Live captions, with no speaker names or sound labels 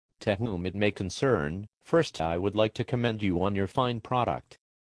To whom it may concern, first I would like to commend you on your fine product.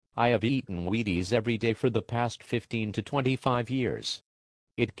 I have eaten Wheaties every day for the past 15 to 25 years.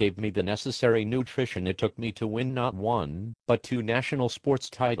 It gave me the necessary nutrition it took me to win not one, but two national sports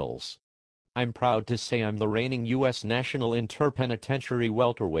titles. I'm proud to say I'm the reigning U.S. national interpenitentiary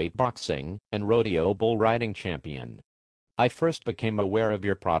welterweight boxing and rodeo bull riding champion. I first became aware of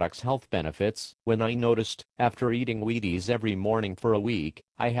your product's health benefits when I noticed, after eating Wheaties every morning for a week,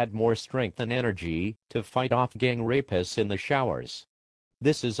 I had more strength and energy to fight off gang rapists in the showers.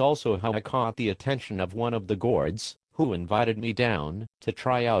 This is also how I caught the attention of one of the guards, who invited me down to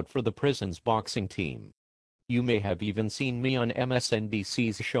try out for the prison's boxing team. You may have even seen me on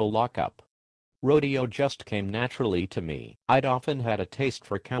MSNBC's show Lockup. Rodeo just came naturally to me. I'd often had a taste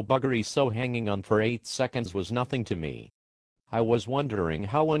for cowbuggery, so hanging on for 8 seconds was nothing to me. I was wondering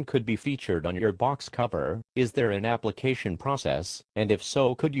how one could be featured on your box cover. Is there an application process, and if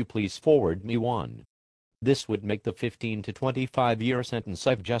so, could you please forward me one? This would make the 15 to 25-year sentence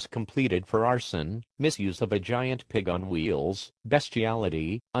I've just completed for arson, misuse of a giant pig on wheels,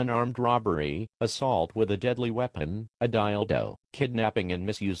 bestiality, unarmed robbery, assault with a deadly weapon, a dildo, kidnapping and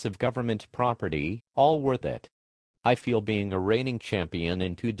misuse of government property, all worth it. I feel being a reigning champion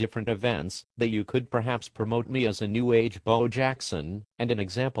in 2 different events, that you could perhaps promote me as a new age Bo Jackson, and an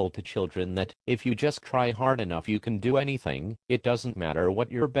example to children that, if you just try hard enough you can do anything, it doesn't matter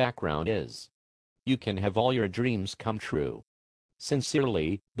what your background is. You can have all your dreams come true.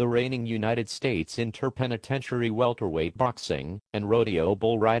 Sincerely, the reigning United States interpenitentiary welterweight boxing and rodeo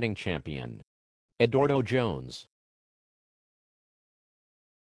bull riding champion, Eduardo Jones.